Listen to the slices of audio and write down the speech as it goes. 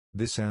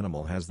This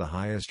animal has the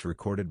highest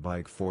recorded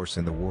bite force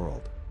in the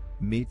world.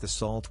 Meet the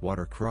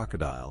saltwater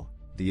crocodile,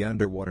 the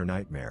underwater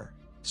nightmare.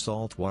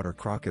 Saltwater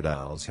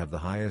crocodiles have the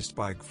highest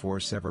bite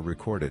force ever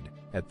recorded,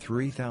 at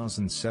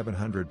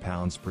 3,700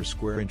 pounds per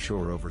square inch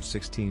or over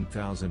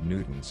 16,000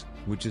 newtons,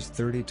 which is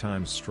 30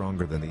 times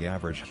stronger than the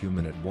average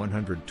human at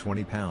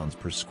 120 pounds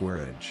per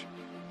square inch.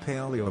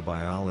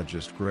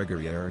 Paleobiologist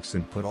Gregory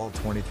Erickson put all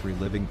 23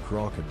 living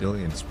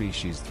crocodilian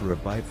species through a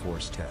bite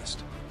force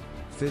test.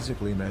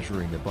 Physically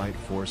measuring the bite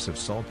force of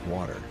salt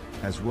water,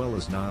 as well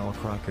as Nile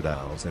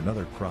crocodiles and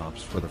other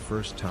crops for the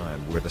first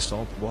time, where the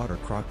saltwater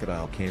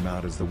crocodile came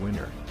out as the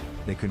winner.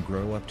 They can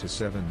grow up to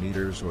 7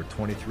 meters or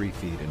 23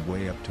 feet and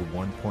weigh up to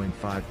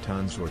 1.5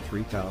 tons or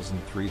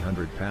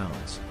 3,300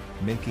 pounds,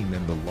 making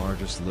them the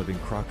largest living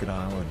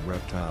crocodile and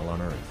reptile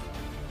on Earth.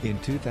 In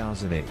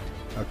 2008,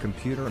 a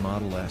computer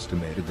model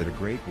estimated that a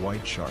great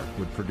white shark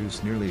would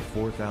produce nearly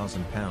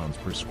 4,000 pounds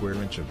per square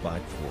inch of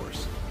bite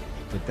force.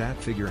 But that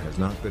figure has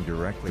not been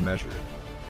directly measured.